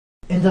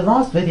In the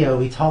last video,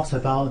 we talked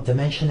about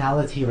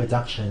dimensionality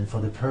reduction for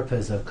the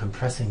purpose of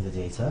compressing the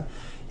data.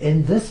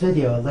 In this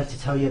video, I'd like to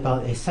tell you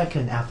about a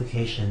second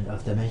application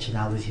of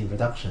dimensionality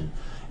reduction,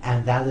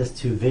 and that is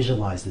to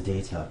visualize the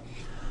data.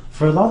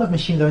 For a lot of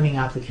machine learning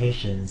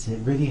applications, it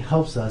really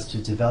helps us to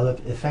develop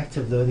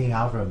effective learning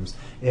algorithms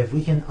if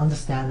we can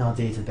understand our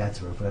data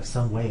better, if we have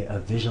some way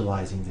of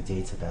visualizing the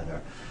data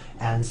better.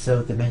 And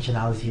so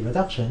dimensionality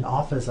reduction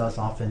offers us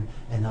often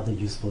another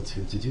useful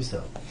tool to do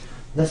so.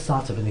 Let's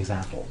start with an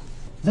example.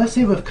 Let's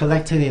say we've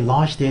collected a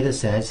large data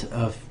set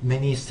of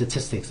many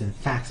statistics and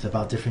facts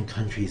about different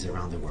countries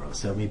around the world.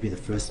 So maybe the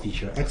first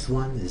feature,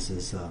 X1,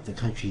 is the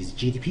country's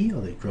GDP, or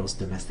the gross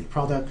domestic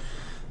product.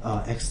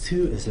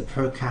 X2 is the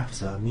per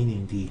capita,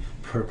 meaning the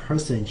per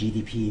person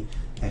GDP.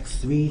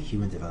 X3,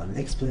 human development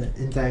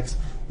index,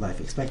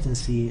 life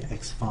expectancy.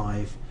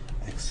 X5,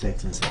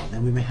 X6, and so on.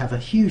 And we may have a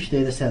huge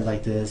data set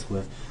like this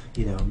with,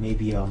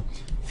 maybe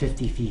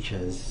 50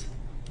 features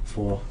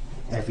for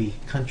every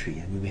country,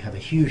 and we may have a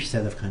huge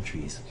set of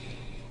countries.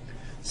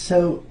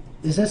 So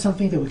is there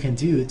something that we can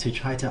do to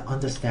try to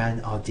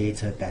understand our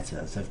data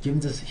better? So given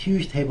this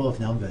huge table of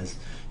numbers,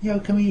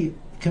 can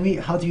we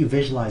how do you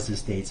visualize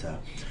this data?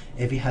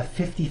 If you have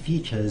 50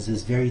 features,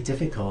 it's very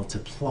difficult to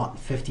plot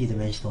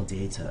 50-dimensional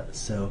data.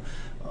 So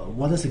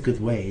what is a good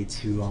way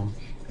to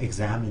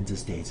examine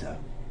this data?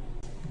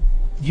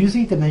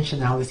 Using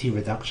dimensionality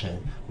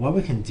reduction, what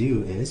we can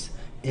do is,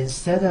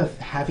 instead of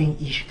having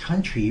each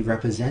country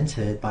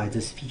represented by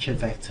this feature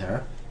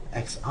vector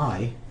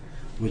xi,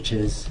 which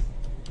is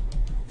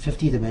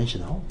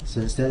 50-dimensional,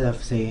 so instead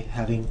of, say,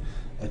 having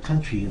a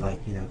country like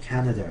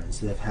Canada,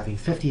 instead of having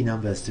 50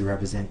 numbers to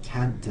represent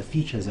the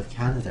features of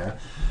Canada,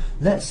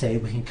 let's say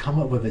we can come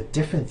up with a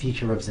different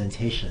feature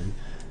representation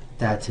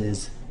that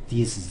is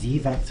these z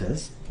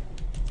vectors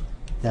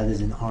that is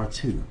in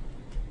R2.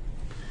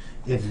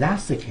 If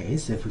that's the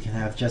case, if we can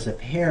have just a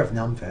pair of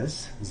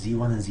numbers,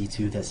 z1 and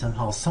z2, that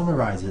somehow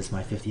summarizes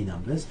my 50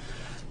 numbers,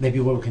 maybe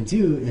what we can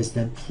do is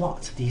then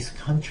plot these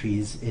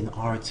countries in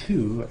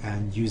R2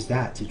 and use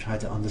that to try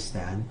to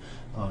understand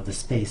the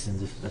space and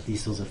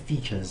these sorts of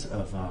features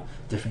of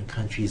different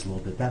countries a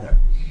little bit better.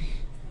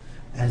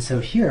 And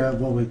so here,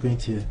 what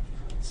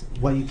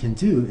you can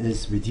do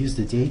is reduce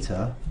the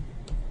data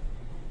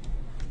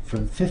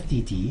from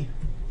 50D,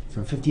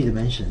 from 50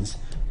 dimensions,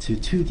 to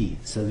 2D,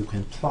 so we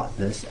can plot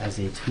this as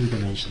a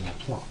two-dimensional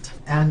plot.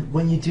 And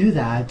when you do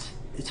that,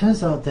 it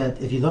turns out that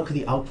if you look at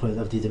the output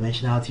of the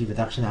dimensionality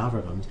reduction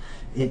algorithms,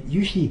 it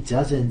usually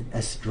doesn't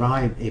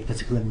ascribe a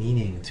particular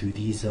meaning to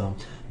these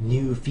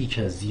new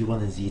features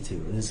Z1 and Z2.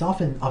 And it's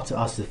often up to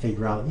us to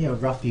figure out,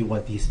 roughly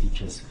what these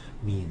features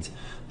means.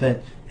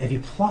 But if you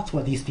plot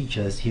what these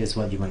features, here's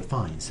what you might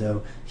find.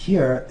 So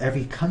here,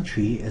 every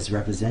country is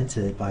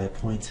represented by a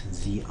point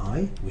Zi,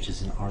 which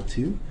is in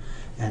R2.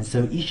 And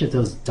so each of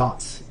those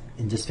dots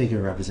in this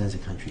figure represents a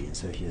country. And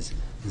so here's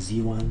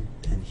Z1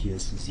 and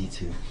here's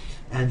Z2.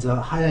 And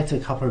highlight a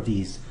couple of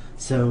these.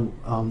 So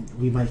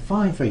we might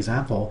find, for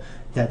example,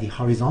 that the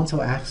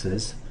horizontal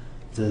axis,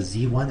 the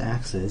Z1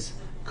 axis,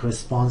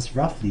 corresponds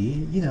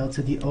roughly,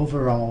 to the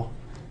overall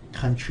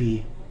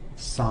country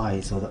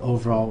size, or the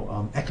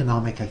overall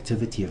economic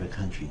activity of a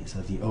country.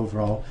 So the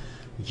overall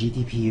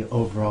GDP,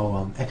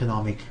 overall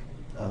economic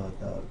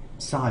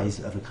size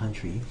of a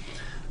country.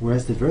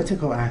 Whereas the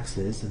vertical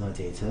axis in our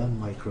data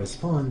might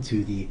correspond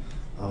to the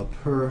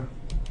per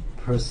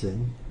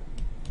person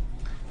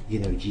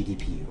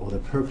GDP, or the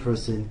per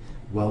person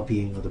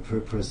well-being, or the per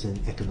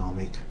person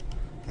economic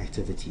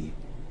activity.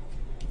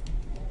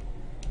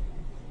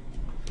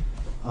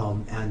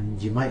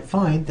 And you might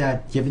find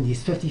that given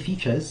these 50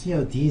 features,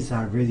 these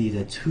are really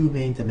the two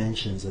main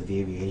dimensions of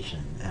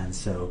variation. And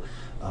so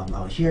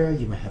out here,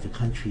 you might have a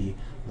country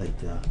like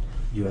the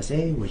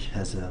USA, which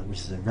is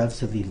a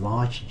relatively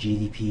large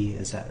GDP,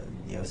 it's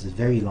a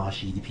very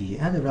large GDP,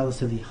 and a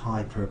relatively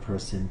high per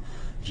person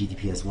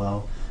GDP as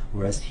well.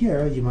 Whereas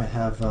here, you might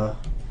have a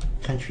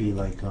country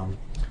like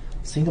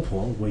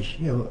Singapore, which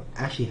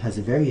actually has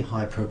a very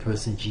high per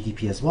person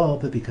GDP as well,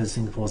 but because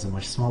Singapore is a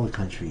much smaller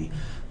country,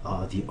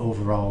 the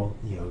overall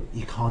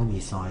economy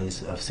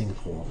size of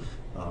Singapore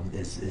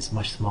is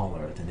much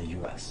smaller than the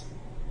US.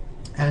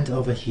 And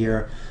over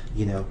here,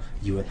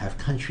 you would have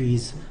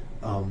countries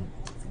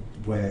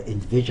where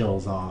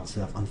individuals are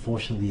sort of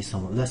unfortunately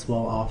somewhat less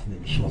well off,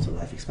 maybe shorter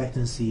life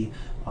expectancy,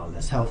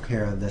 less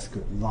healthcare,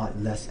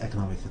 less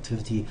economic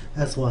activity,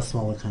 as well as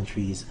smaller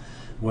countries.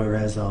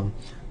 Whereas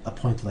a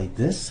point like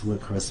this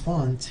would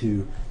correspond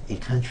to a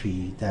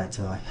country that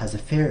has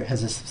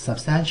a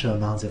substantial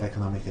amount of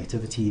economic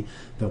activity,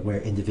 but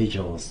where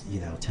individuals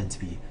tend to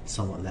be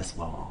somewhat less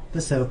well off.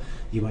 But so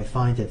you might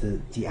find that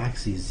the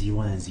axes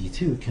Z1 and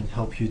Z2 can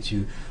help you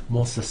to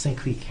more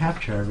succinctly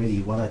capture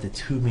really what are the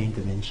two main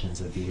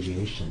dimensions of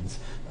variations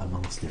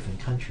amongst different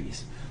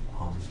countries,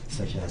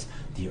 such as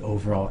the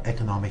overall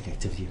economic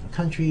activity of a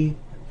country,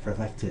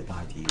 reflected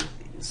by the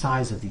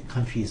size of the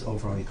country's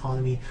overall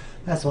economy,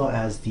 as well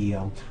as the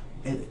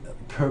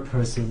per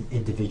person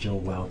individual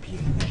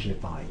well-being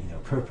measured by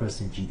per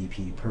person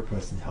GDP, per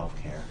person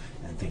healthcare,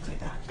 and things like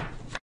that.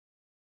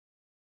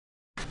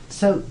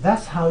 So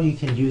that's how you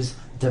can use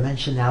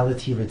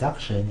dimensionality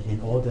reduction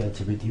in order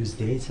to reduce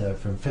data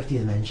from 50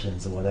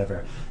 dimensions or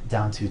whatever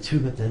down to 2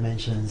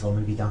 dimensions or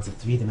maybe down to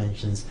 3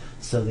 dimensions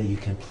so that you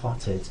can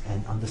plot it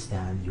and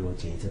understand your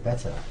data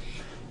better.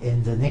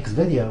 In the next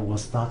video, we'll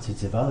start to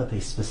develop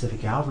a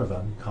specific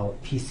algorithm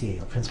called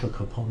PCA, or Principal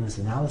Components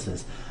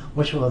Analysis,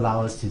 which will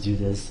allow us to do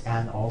this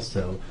and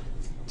also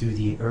do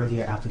the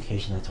earlier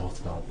application I talked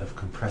about of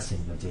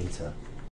compressing the data.